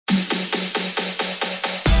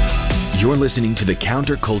You're listening to the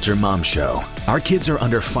Counterculture Mom Show. Our kids are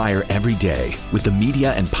under fire every day, with the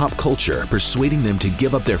media and pop culture persuading them to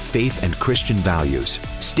give up their faith and Christian values.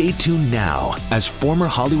 Stay tuned now as former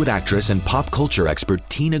Hollywood actress and pop culture expert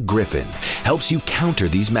Tina Griffin helps you counter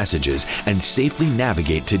these messages and safely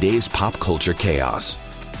navigate today's pop culture chaos.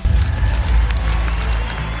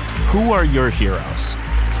 Who are your heroes?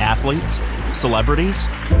 Athletes? Celebrities?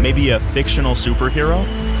 Maybe a fictional superhero?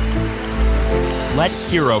 Let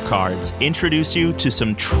Hero Cards introduce you to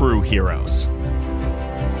some true heroes.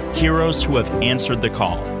 Heroes who have answered the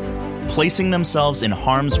call, placing themselves in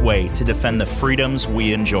harm's way to defend the freedoms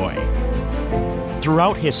we enjoy.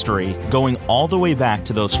 Throughout history, going all the way back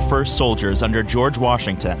to those first soldiers under George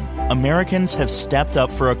Washington, Americans have stepped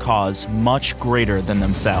up for a cause much greater than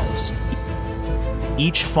themselves.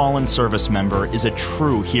 Each fallen service member is a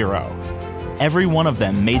true hero. Every one of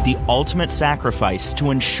them made the ultimate sacrifice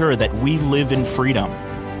to ensure that we live in freedom.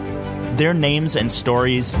 Their names and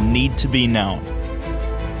stories need to be known.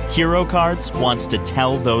 Hero Cards wants to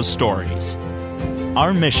tell those stories.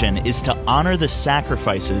 Our mission is to honor the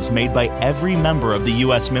sacrifices made by every member of the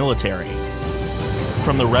U.S. military,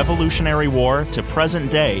 from the Revolutionary War to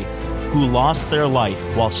present day, who lost their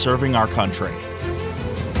life while serving our country.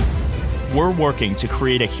 We're working to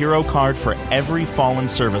create a hero card for every fallen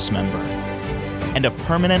service member, and a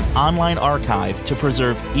permanent online archive to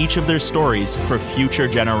preserve each of their stories for future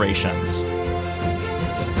generations.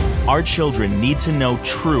 Our children need to know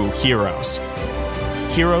true heroes.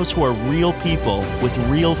 Heroes who are real people with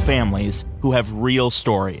real families who have real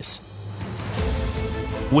stories.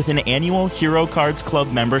 With an annual Hero Cards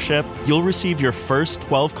Club membership, you'll receive your first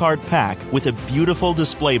 12-card pack with a beautiful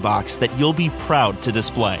display box that you'll be proud to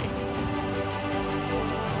display.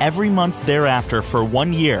 Every month thereafter for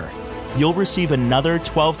 1 year, you'll receive another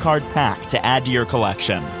 12-card pack to add to your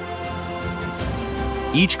collection.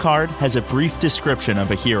 Each card has a brief description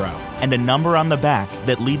of a hero and a number on the back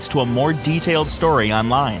that leads to a more detailed story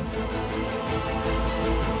online.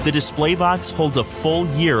 The display box holds a full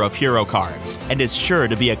year of hero cards and is sure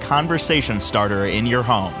to be a conversation starter in your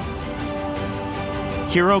home.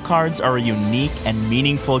 Hero cards are a unique and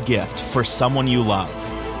meaningful gift for someone you love.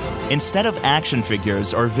 Instead of action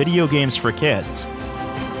figures or video games for kids,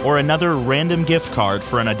 or another random gift card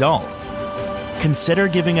for an adult, consider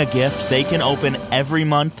giving a gift they can open every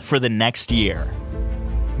month for the next year.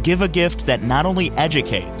 Give a gift that not only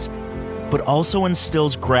educates, but also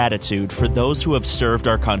instills gratitude for those who have served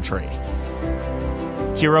our country.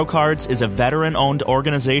 Hero Cards is a veteran-owned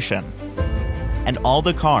organization, and all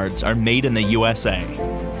the cards are made in the USA.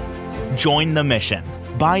 Join the mission.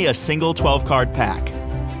 Buy a single 12-card pack.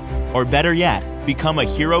 Or better yet, become a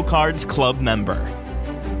Hero Cards Club member.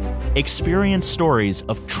 Experience stories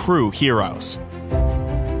of true heroes.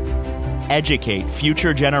 Educate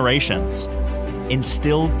future generations.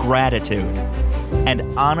 Instill gratitude.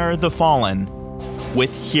 And honor the fallen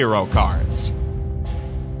with Hero Cards.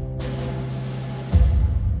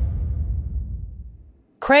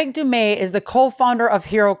 Craig DuMez is the co-founder of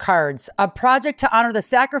Hero Cards, a project to honor the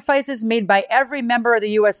sacrifices made by every member of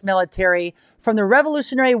the U.S. military from the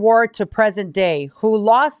Revolutionary War to present day, who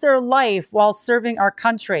lost their life while serving our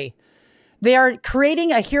country. They are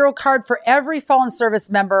creating a hero card for every fallen service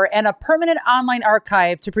member and a permanent online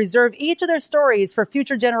archive to preserve each of their stories for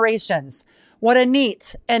future generations. What a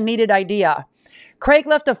neat and needed idea. Craig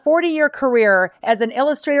left a 40-year career as an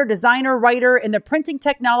illustrator, designer, writer in the printing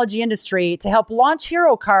technology industry to help launch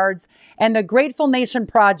Hero Cards and the Grateful Nation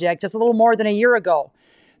Project just a little more than a year ago.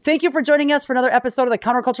 Thank you for joining us for another episode of the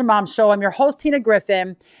Counterculture Mom Show. I'm your host, Tina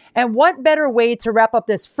Griffin. And what better way to wrap up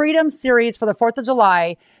this Freedom Series for the 4th of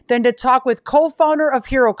July than to talk with co-founder of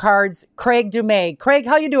Hero Cards, Craig DuMez. Craig,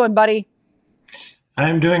 how you doing, buddy?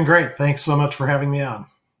 I'm doing great. Thanks so much for having me on.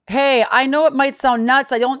 Hey, I know it might sound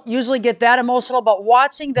nuts. I don't usually get that emotional, but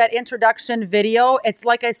watching that introduction video, it's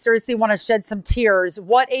like I seriously want to shed some tears.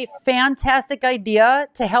 What a fantastic idea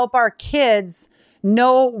to help our kids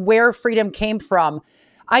know where freedom came from.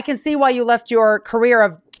 I can see why you left your career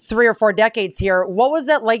of 3 or 4 decades here. What was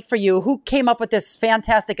that like for you? Who came up with this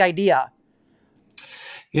fantastic idea?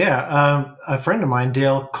 Yeah, a friend of mine,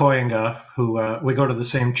 Dale Koyenga, who we go to the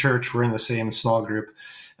same church. We're in the same small group.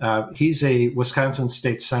 He's a Wisconsin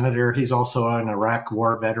state senator. He's also an Iraq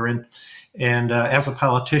war veteran. And as a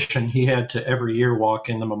politician, he had to every year walk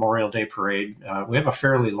in the Memorial Day parade. We have a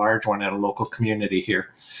fairly large one at a local community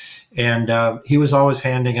here. And he was always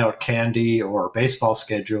handing out candy or baseball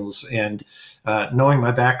schedules. And knowing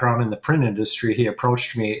my background in the print industry, he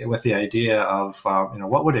approached me with the idea of,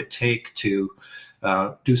 what would it take to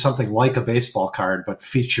do something like a baseball card, but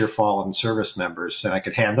feature fallen service members, and I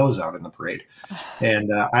could hand those out in the parade.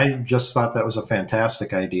 And I just thought that was a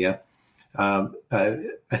fantastic idea. I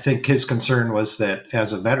think his concern was that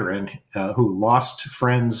as a veteran who lost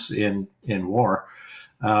friends in war,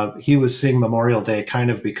 he was seeing Memorial Day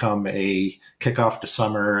kind of become a kickoff to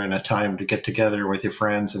summer and a time to get together with your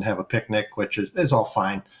friends and have a picnic, which is all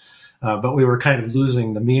fine. But we were kind of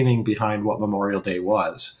losing the meaning behind what Memorial Day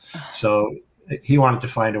was. So he wanted to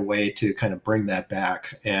find a way to kind of bring that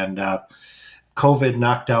back. And COVID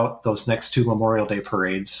knocked out those next two Memorial Day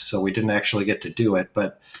parades, so we didn't actually get to do it.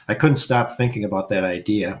 But I couldn't stop thinking about that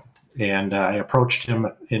idea. And I approached him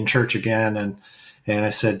in church again, and I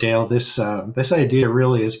said, Dale, this idea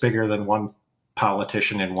really is bigger than one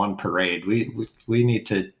politician in one parade. We need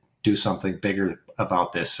to do something bigger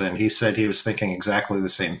about this. And he said he was thinking exactly the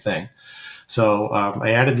same thing. So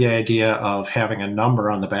I added the idea of having a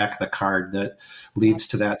number on the back of the card that leads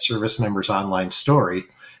to that service member's online story.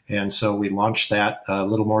 And so we launched that a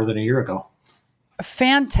little more than a year ago.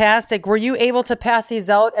 Fantastic. Were you able to pass these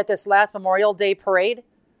out at this last Memorial Day parade?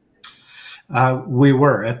 We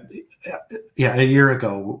were. A year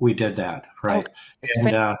ago we did that, right? Okay. And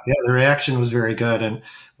the reaction was very good. And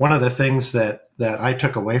one of the things that I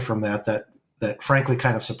took away from that frankly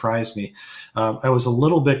kind of surprised me. I was a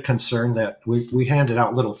little bit concerned that we handed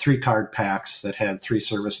out little 3-card packs that had 3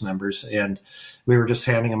 service members, and we were just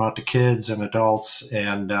handing them out to kids and adults.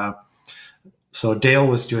 And so Dale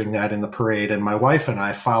was doing that in the parade, and my wife and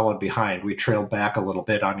I followed behind. We trailed back a little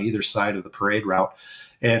bit on either side of the parade route.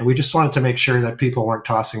 And we just wanted to make sure that people weren't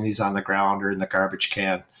tossing these on the ground or in the garbage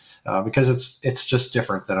can, because it's just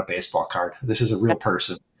different than a baseball card. This is a real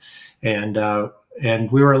person. And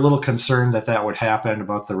we were a little concerned that would happen,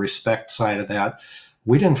 about the respect side of that.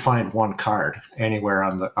 We didn't find one card anywhere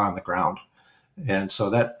on the ground. And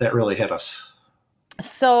so that really hit us.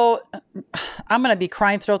 So I'm going to be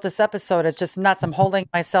crying throughout this episode. It's just nuts. I'm holding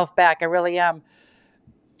myself back. I really am.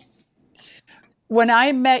 When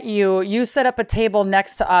I met you, you set up a table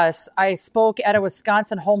next to us. I spoke at a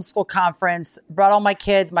Wisconsin homeschool conference, brought all my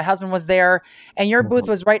kids. My husband was there, and your booth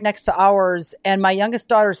was right next to ours. And my youngest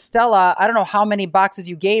daughter, Stella, I don't know how many boxes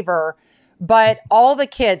you gave her, but all the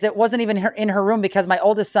kids, it wasn't even in her room because my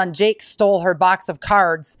oldest son, Jake, stole her box of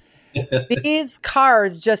cards. These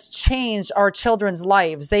cards just changed our children's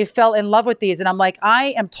lives. They fell in love with these. And I'm like,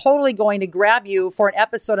 I am totally going to grab you for an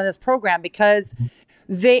episode on this program because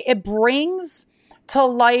it brings to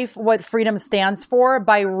life what freedom stands for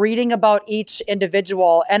by reading about each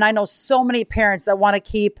individual. And I know so many parents that want to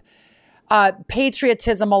keep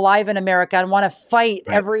patriotism alive in America and want to fight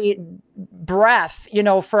every breath,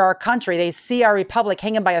 for our country. They see our republic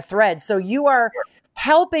hanging by a thread. So you are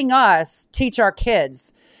helping us teach our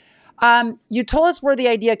kids. You told us where the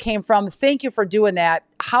idea came from. Thank you for doing that.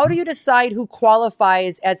 How do you decide who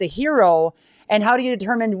qualifies as a hero, and how do you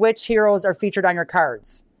determine which heroes are featured on your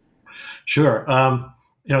cards? Sure.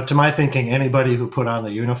 To my thinking, anybody who put on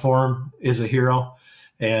the uniform is a hero,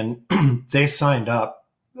 and they signed up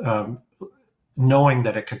knowing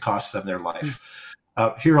that it could cost them their life.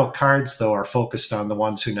 Hero cards, though, are focused on the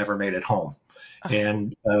ones who never made it home.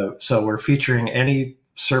 And so we're featuring any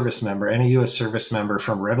service member, any U.S. service member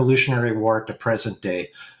from Revolutionary War to present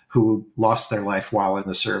day who lost their life while in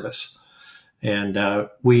the service. And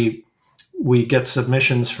we get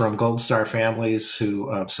submissions from Gold Star families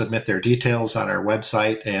who submit their details on our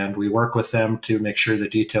website, and we work with them to make sure the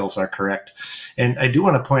details are correct. And I do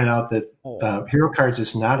want to point out that Hero Cards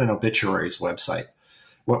is not an obituaries website.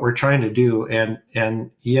 What we're trying to do,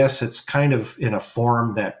 and yes, it's kind of in a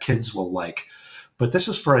form that kids will like, but this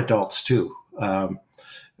is for adults too.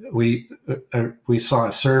 We saw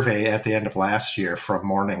a survey at the end of last year from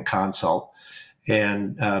Morning Consult,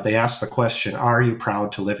 and they asked the question, are you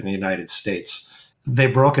proud to live in the United States? They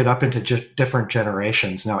broke it up into different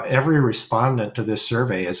generations. Now, every respondent to this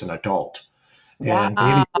survey is an adult. Wow.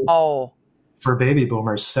 And for baby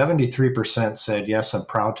boomers, 73% said, yes, I'm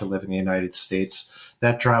proud to live in the United States.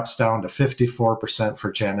 That drops down to 54%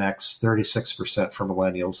 for Gen X, 36% for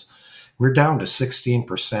millennials. We're down to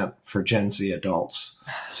 16% for Gen Z adults.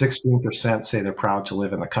 16% say they're proud to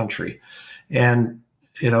live in the country. And,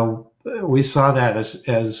 we saw that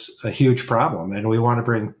as a huge problem, and we want to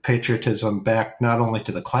bring patriotism back not only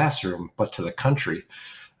to the classroom, but to the country.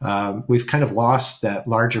 We've kind of lost that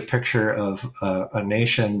larger picture of a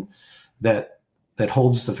nation that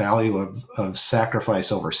holds the value of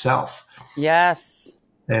sacrifice over self. Yes.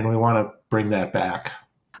 And we want to bring that back.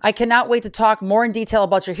 I cannot wait to talk more in detail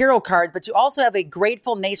about your hero cards, but you also have a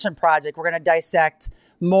Grateful Nation project we're going to dissect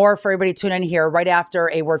more for everybody tune in here right after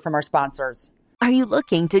a word from our sponsors. Are you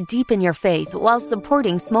looking to deepen your faith while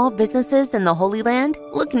supporting small businesses in the Holy Land?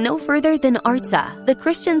 Look no further than Artza, the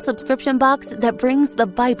Christian subscription box that brings the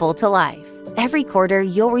Bible to life. Every quarter,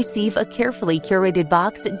 you'll receive a carefully curated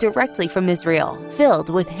box directly from Israel, filled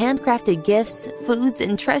with handcrafted gifts, foods,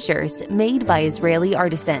 and treasures made by Israeli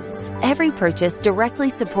artisans. Every purchase directly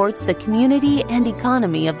supports the community and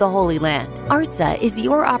economy of the Holy Land. Artza is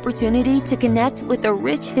your opportunity to connect with the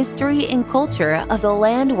rich history and culture of the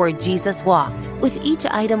land where Jesus walked, with each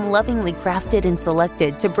item lovingly crafted and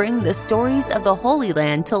selected to bring the stories of the Holy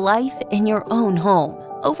Land to life in your own home.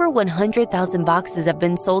 Over 100,000 boxes have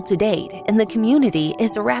been sold to date, and the community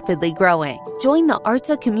is rapidly growing. Join the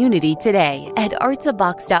Artza community today at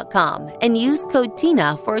artzabox.com and use code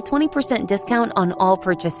TINA for a 20% discount on all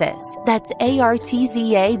purchases. That's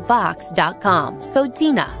artzabox.com. Code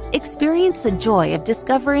TINA. Experience the joy of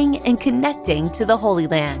discovering and connecting to the Holy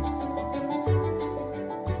Land.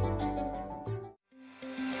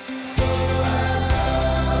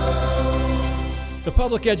 The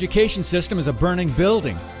public education system is a burning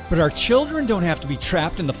building, but our children don't have to be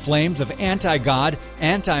trapped in the flames of anti-God,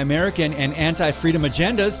 anti-American, and anti-freedom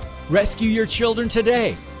agendas. Rescue your children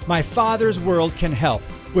today. My Father's World can help.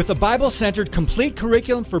 With a Bible-centered complete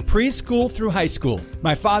curriculum for preschool through high school,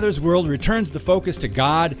 My Father's World returns the focus to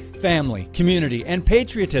God, family, community, and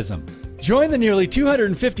patriotism. Join the nearly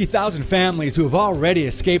 250,000 families who have already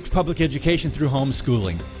escaped public education through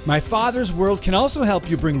homeschooling. My Father's World can also help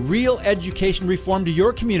you bring real education reform to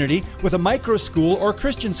your community with a micro school or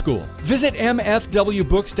Christian school. Visit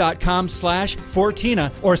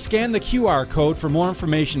mfwbooks.com/fortina or scan the QR code for more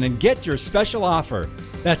information and get your special offer.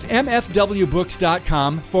 That's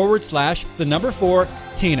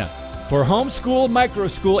mfwbooks.com/4Tina for homeschool, micro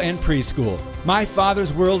school, and preschool. My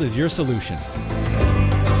Father's World is your solution.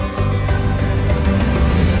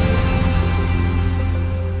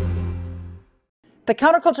 The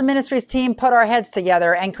Counterculture Ministries team put our heads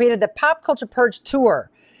together and created the Pop Culture Purge Tour.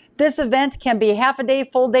 This event can be a half a day,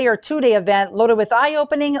 full day, or 2-day event loaded with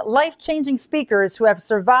eye-opening, life-changing speakers who have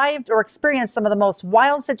survived or experienced some of the most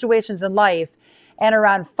wild situations in life and are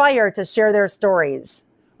on fire to share their stories.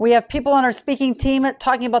 We have people on our speaking team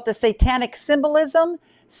talking about the satanic symbolism,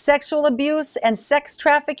 sexual abuse, and sex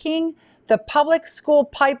trafficking, the public school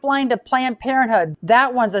pipeline to Planned Parenthood.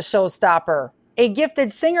 That one's a showstopper. A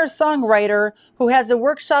gifted singer-songwriter who has a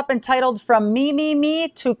workshop entitled From Me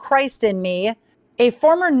to Christ in Me. A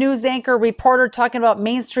former news anchor reporter talking about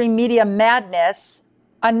mainstream media madness.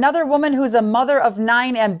 Another woman who's a mother of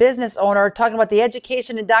 9 and business owner talking about the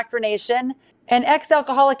education indoctrination. An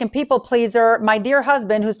ex-alcoholic and people pleaser, my dear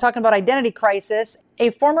husband, who's talking about identity crisis.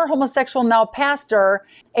 A former homosexual, now pastor.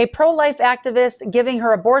 A pro-life activist giving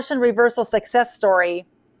her abortion reversal success story.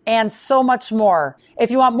 And so much more. If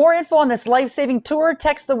you want more info on this life-saving tour,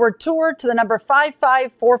 text the word tour to the number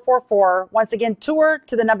 55444. Once again, tour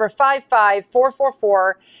to the number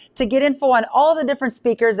 55444 to get info on all the different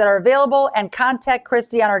speakers that are available and contact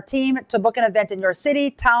Christy on our team to book an event in your city,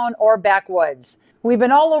 town, or backwoods. We've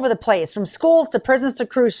been all over the place, from schools to prisons to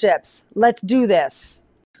cruise ships. Let's do this.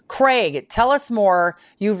 Craig, tell us more.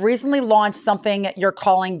 You've recently launched something you're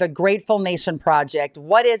calling the Grateful Nation Project.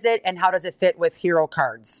 What is it and how does it fit with Hero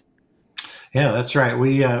Cards? Yeah, that's right.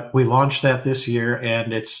 We launched that this year,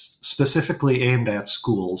 and it's specifically aimed at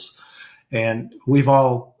schools. And we've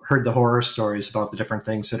all heard the horror stories about the different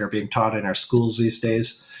things that are being taught in our schools these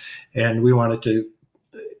days. And we wanted to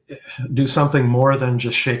do something more than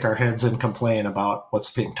just shake our heads and complain about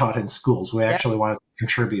what's being taught in schools. We actually wanted to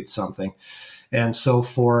contribute something. And so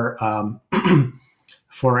for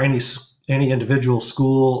any individual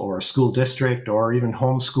school or school district or even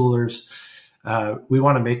homeschoolers, we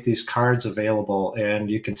want to make these cards available. And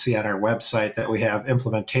you can see on our website that we have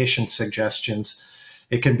implementation suggestions.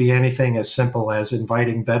 It can be anything as simple as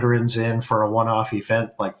inviting veterans in for a one-off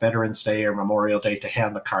event like Veterans Day or Memorial Day to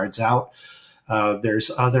hand the cards out. There's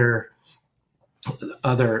other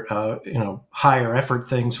higher effort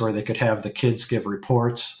things where they could have the kids give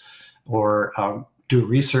reports or do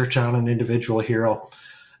research on an individual hero.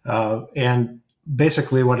 And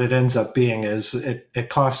basically what it ends up being is it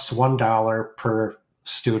costs $1 per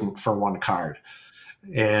student for one card.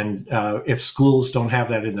 And if schools don't have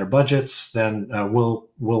that in their budgets, then we'll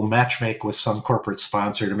matchmake with some corporate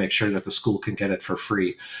sponsor to make sure that the school can get it for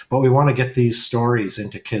free. But we want to get these stories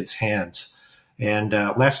into kids' hands. And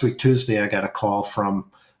last week, Tuesday, I got a call from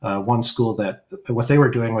one school that what they were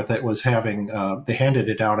doing with it was having, they handed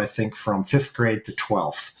it out, I think, from 5th grade to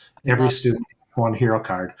 12th. Every student had one hero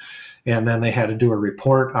card. And then they had to do a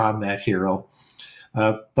report on that hero.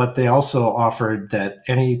 But they also offered that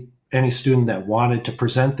any any student that wanted to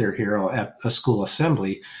present their hero at a school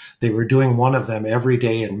assembly, they were doing one of them every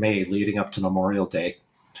day in May leading up to Memorial Day.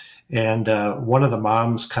 And one of the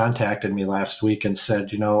moms contacted me last week and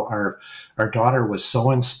said, our daughter was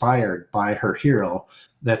so inspired by her hero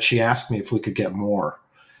that she asked me if we could get more.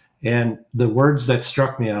 And the words that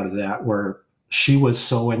struck me out of that were, she was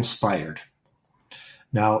so inspired.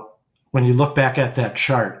 Now, when you look back at that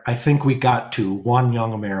chart, I think we got to one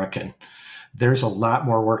young American. There's a lot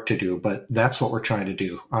more work to do, but that's what we're trying to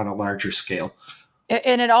do on a larger scale.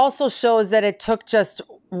 And it also shows that it took just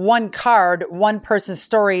one card, one person's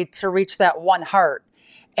story to reach that one heart.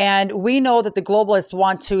 And we know that the globalists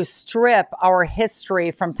want to strip our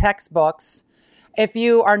history from textbooks. If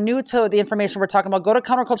you are new to the information we're talking about, go to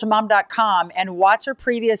counterculturemom.com and watch our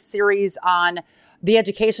previous series on the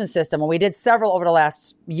education system. And we did several over the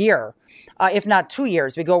last year, if not 2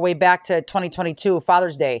 years. We go way back to 2022,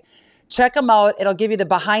 Father's Day. Check them out. It'll give you the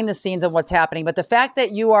behind the scenes of what's happening. But the fact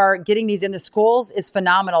that you are getting these into schools is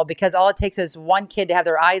phenomenal, because all it takes is one kid to have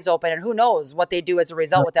their eyes open, and who knows what they do as a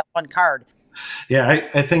result with that one card. Yeah,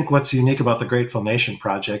 I think what's unique about the Grateful Nation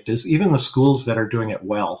Project is even the schools that are doing it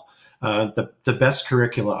well, the best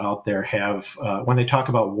curricula out there have, when they talk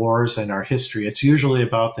about wars and our history, it's usually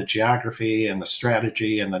about the geography and the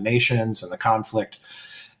strategy and the nations and the conflict.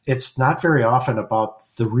 It's not very often about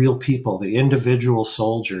the real people, the individual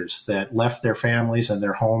soldiers that left their families and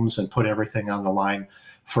their homes and put everything on the line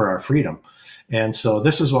for our freedom. And so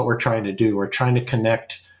this is what we're trying to do. We're trying to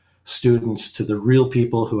connect students to the real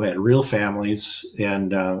people who had real families and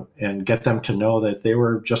get them to know that they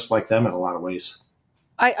were just like them in a lot of ways.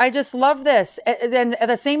 I just love this. And at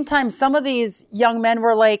the same time, some of these young men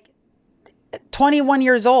were like 21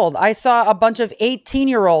 years old. I saw a bunch of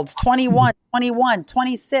 18-year-olds, 21, 21,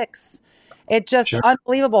 26. It's just sure.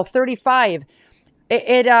 Unbelievable. 35.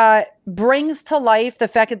 It brings to life the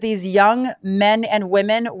fact that these young men and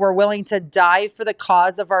women were willing to die for the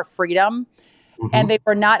cause of our freedom. Mm-hmm. And they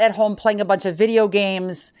were not at home playing a bunch of video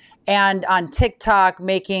games and on TikTok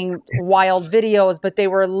making wild videos, but they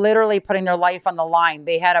were literally putting their life on the line.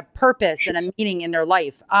 They had a purpose and a meaning in their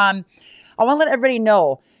life. I want to let everybody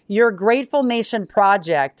know, your Grateful Nation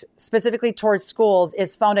project, specifically towards schools,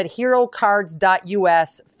 is found at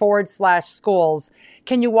herocards.us/schools.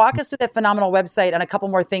 Can you walk us through that phenomenal website and a couple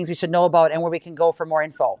more things we should know about and where we can go for more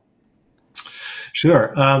info?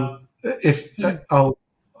 Sure.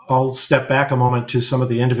 I'll step back a moment to some of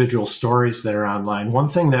the individual stories that are online. One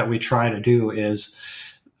thing that we try to do is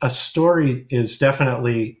a story is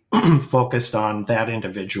definitely focused on that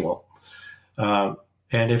individual. And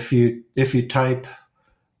if you type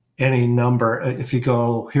any number, if you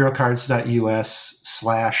go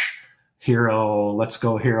herocards.us/hero, let's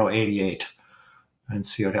go hero 88 and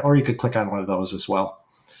see what, or you could click on one of those as well.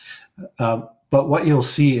 But what you'll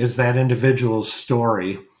see is that individual's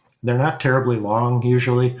story. They're not terribly long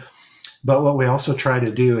usually, but what we also try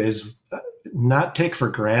to do is not take for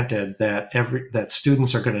granted that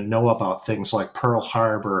students are going to know about things like Pearl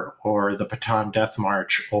Harbor or the Bataan Death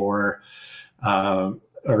March or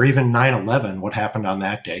even 9/11, what happened on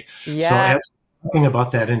that day. Yeah. So as we're talking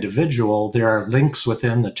about that individual, there are links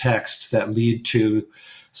within the text that lead to,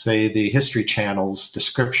 say, the History Channel's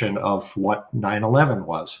description of what 9/11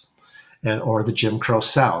 was, or the Jim Crow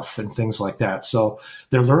South and things like that. So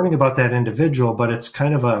they're learning about that individual, but it's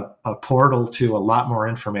kind of a portal to a lot more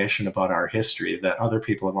information about our history that other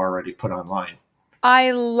people have already put online.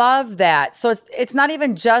 I love that. So it's not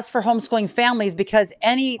even just for homeschooling families, because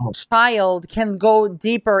any child can go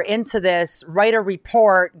deeper into this, write a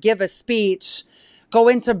report, give a speech, go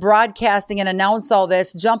into broadcasting and announce all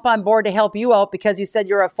this, jump on board to help you out because you said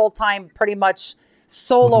you're a full-time, pretty much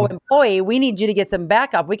solo employee. We need you to get some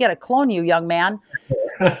backup. We got to clone you, young man.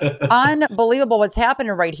 Unbelievable what's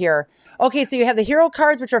happening right here. Okay, so you have the hero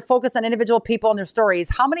cards, which are focused on individual people and their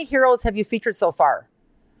stories. How many heroes have you featured so far?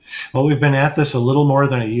 Well, we've been at this a little more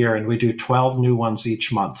than a year, and we do 12 new ones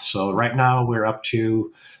each month. So right now we're up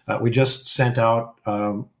to, we just sent out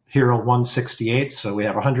Hero 168. So we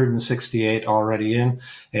have 168 already in,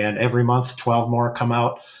 and every month 12 more come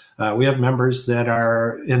out. We have members that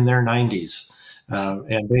are in their 90s,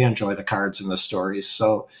 and they enjoy the cards and the stories.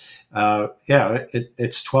 So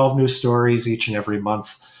it's 12 new stories each and every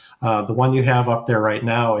month. The one you have up there right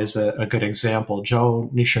now is a good example. Joe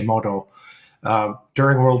Nishimoto.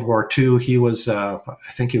 During World War II, he was, I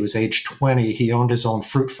think he was age 20. He owned his own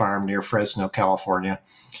fruit farm near Fresno, California.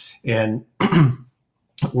 And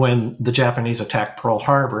when the Japanese attacked Pearl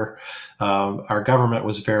Harbor, our government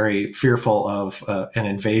was very fearful of an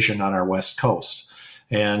invasion on our West Coast.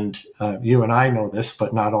 And you and I know this,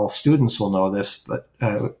 but not all students will know this.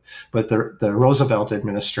 But the Roosevelt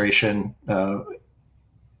administration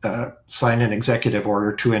signed an executive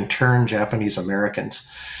order to intern Japanese Americans.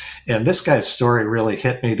 And this guy's story really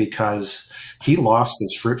hit me because he lost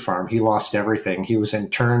his fruit farm. He lost everything. He was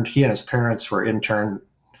interned. He and his parents were interned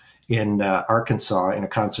in Arkansas in a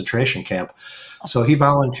concentration camp. So he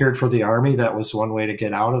volunteered for the army. That was one way to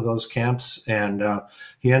get out of those camps. And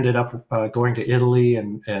he ended up going to Italy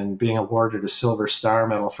and being awarded a Silver Star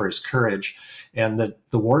Medal for his courage. And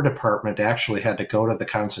the War Department actually had to go to the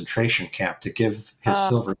concentration camp to give his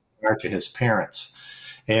Silver Star to his parents.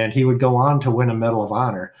 And he would go on to win a Medal of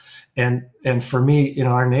Honor. And for me,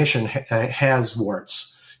 our nation has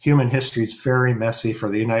warts. Human history is very messy for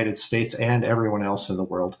the United States and everyone else in the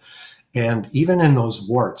world. And even in those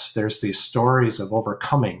warts, there's these stories of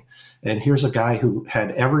overcoming. And here's a guy who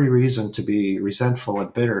had every reason to be resentful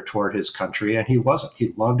and bitter toward his country, and he wasn't.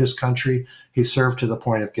 He loved his country. He served to the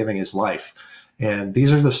point of giving his life. And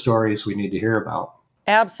these are the stories we need to hear about.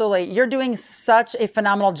 Absolutely. You're doing such a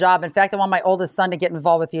phenomenal job. In fact, I want my oldest son to get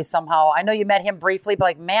involved with you somehow. I know you met him briefly,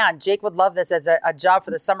 but man, Jake would love this as a job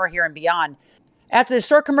for the summer here and beyond. After this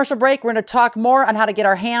short commercial break, we're going to talk more on how to get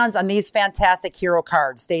our hands on these fantastic hero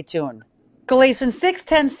cards. Stay tuned. Galatians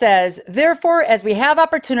 6:10 says, "Therefore, as we have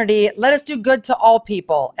opportunity, let us do good to all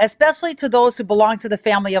people, especially to those who belong to the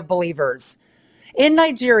family of believers." In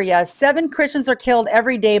Nigeria, 7 Christians are killed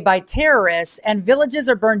every day by terrorists, and villages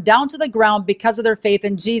are burned down to the ground because of their faith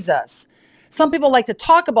in Jesus. Some people like to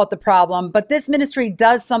talk about the problem, but this ministry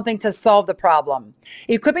does something to solve the problem.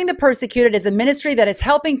 Equipping the Persecuted is a ministry that is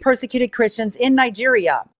helping persecuted Christians in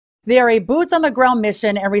Nigeria. They are a boots-on-the-ground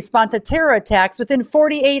mission and respond to terror attacks within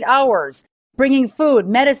 48 hours, bringing food,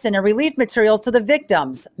 medicine, and relief materials to the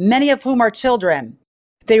victims, many of whom are children.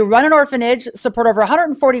 They run an orphanage, support over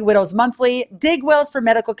 140 widows monthly, dig wells for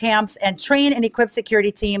medical camps, and train and equip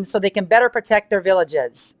security teams so they can better protect their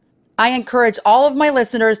villages. I encourage all of my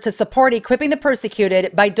listeners to support Equipping the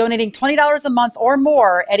Persecuted by donating $20 a month or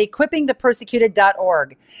more at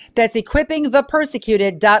equippingthepersecuted.org. That's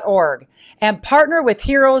equippingthepersecuted.org. And partner with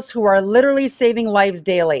heroes who are literally saving lives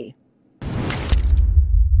daily.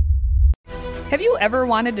 Have you ever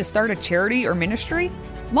wanted to start a charity or ministry?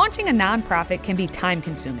 Launching a nonprofit can be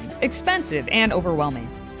time-consuming, expensive, and overwhelming.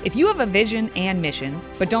 If you have a vision and mission,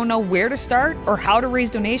 but don't know where to start or how to raise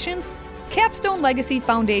donations, Capstone Legacy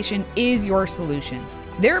Foundation is your solution.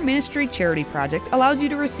 Their ministry charity project allows you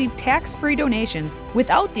to receive tax-free donations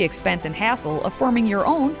without the expense and hassle of forming your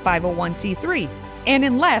own 501c3, and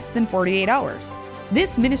in less than 48 hours.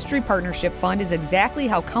 This ministry partnership fund is exactly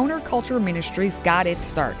how Counterculture Ministries got its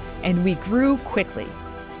start, and we grew quickly.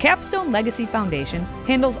 Capstone Legacy Foundation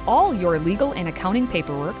handles all your legal and accounting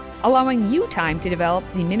paperwork, allowing you time to develop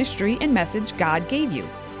the ministry and message God gave you.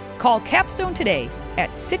 Call Capstone today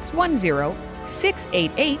at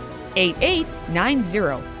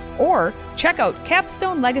 610-688-8890 or check out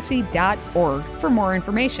capstonelegacy.org for more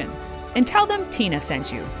information. And tell them Tina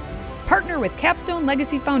sent you. Partner with Capstone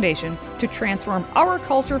Legacy Foundation to transform our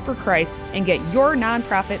culture for Christ and get your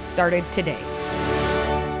nonprofit started today.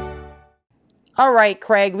 All right,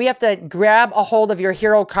 Craig, we have to grab a hold of your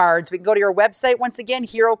hero cards. We can go to your website once again,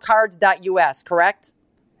 herocards.us, correct?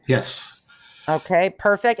 Yes. Okay,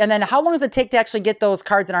 perfect. And then how long does it take to actually get those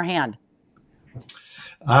cards in our hand?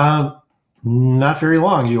 Not very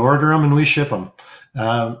long. You order them and we ship them.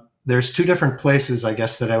 There's 2 different places, I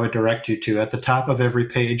guess, that I would direct you to. At the top of every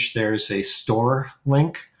page, there's a store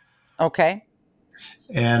link. Okay.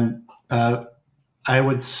 And I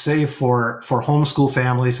would say for homeschool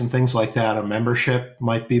families and things like that, a membership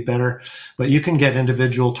might be better. But you can get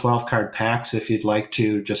individual 12-card packs if you'd like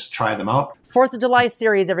to just try them out. 4th of July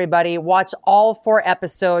series, everybody. Watch all 4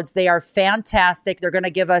 episodes. They are fantastic. They're going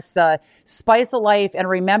to give us the spice of life and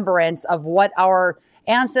remembrance of what our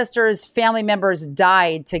ancestors, family members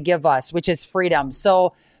died to give us, which is freedom.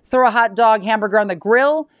 So throw a hot dog, hamburger on the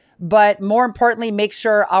grill, but more importantly, make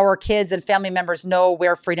sure our kids and family members know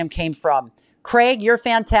where freedom came from. Craig, you're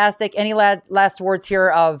fantastic. Any last words here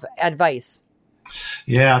of advice?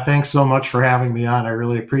 Yeah, thanks so much for having me on. I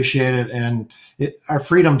really appreciate it. And our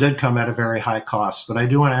freedom did come at a very high cost. But I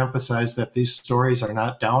do want to emphasize that these stories are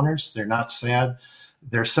not downers. They're not sad.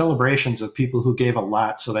 They're celebrations of people who gave a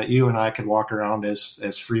lot so that you and I could walk around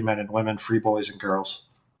as free men and women, free boys and girls.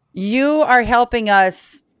 You are helping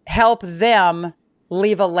us help them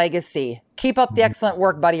leave a legacy. Keep up the excellent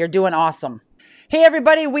work, buddy. You're doing awesome. Hey,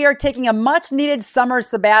 everybody, we are taking a much needed summer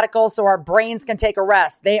sabbatical so our brains can take a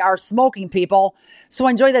rest. They are smoking, people. So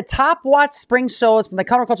enjoy the top watch spring shows from the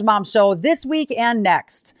Counterculture Mom Show this week and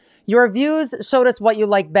next. Your views showed us what you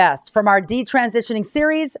like best. From our detransitioning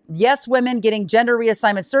series, yes, women getting gender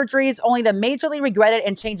reassignment surgeries only to majorly regret it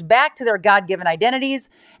and change back to their God-given identities,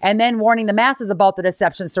 and then warning the masses about the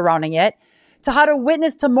deception surrounding it, to how to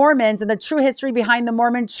witness to Mormons and the true history behind the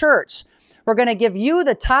Mormon Church. We're going to give you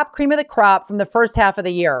the top cream of the crop from the first half of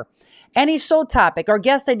the year. Any show topic or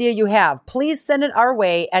guest idea you have, please send it our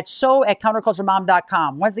way at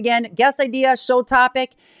show@counterculturemom.com. Once again, guest idea, show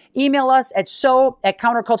topic, email us at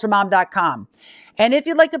show@counterculturemom.com. And if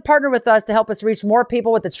you'd like to partner with us to help us reach more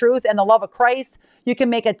people with the truth and the love of Christ, you can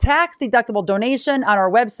make a tax-deductible donation on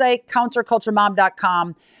our website,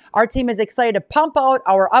 counterculturemom.com. Our team is excited to pump out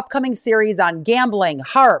our upcoming series on gambling,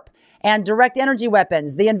 HARP, and direct energy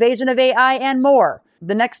weapons, the invasion of AI, and more.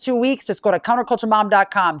 The next 2 weeks, just go to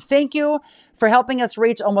counterculturemom.com. Thank you for helping us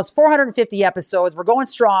reach almost 450 episodes. We're going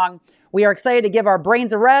strong. We are excited to give our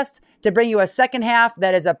brains a rest to bring you a second half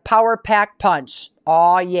that is a power-packed punch.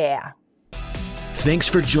 Oh, yeah. Thanks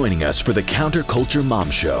for joining us for the Counterculture Mom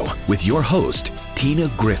Show with your host, Tina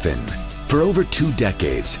Griffin. For over 2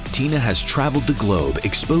 decades, Tina has traveled the globe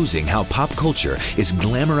exposing how pop culture is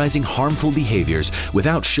glamorizing harmful behaviors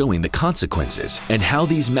without showing the consequences, and how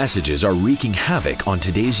these messages are wreaking havoc on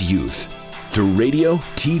today's youth. Through radio,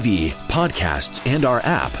 TV, podcasts, and our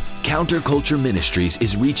app, Counterculture Ministries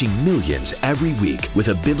is reaching millions every week with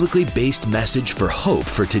a biblically based message for hope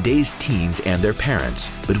for today's teens and their parents.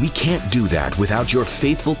 But we can't do that without your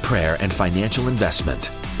faithful prayer and financial investment.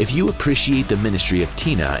 If you appreciate the ministry of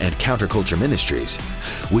Tina and Counterculture Ministries,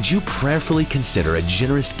 would you prayerfully consider a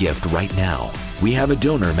generous gift right now? We have a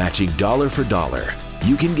donor matching dollar for dollar.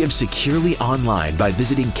 You can give securely online by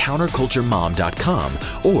visiting counterculturemom.com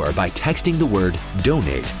or by texting the word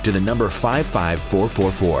donate to the number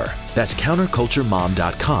 55444. That's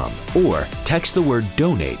counterculturemom.com, or text the word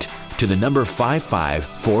donate to the number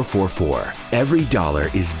 55444. Every dollar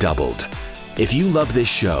is doubled. If you love this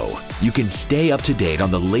show, you can stay up to date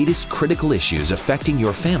on the latest critical issues affecting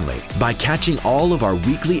your family by catching all of our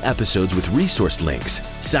weekly episodes with resource links,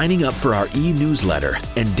 signing up for our e-newsletter,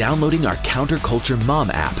 and downloading our Counterculture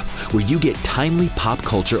Mom app, where you get timely pop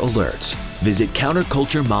culture alerts. Visit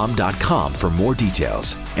counterculturemom.com for more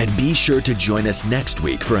details. And be sure to join us next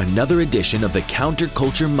week for another edition of the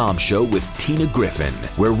Counterculture Mom Show with Tina Griffin,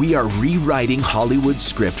 where we are rewriting Hollywood's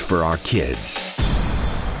script for our kids.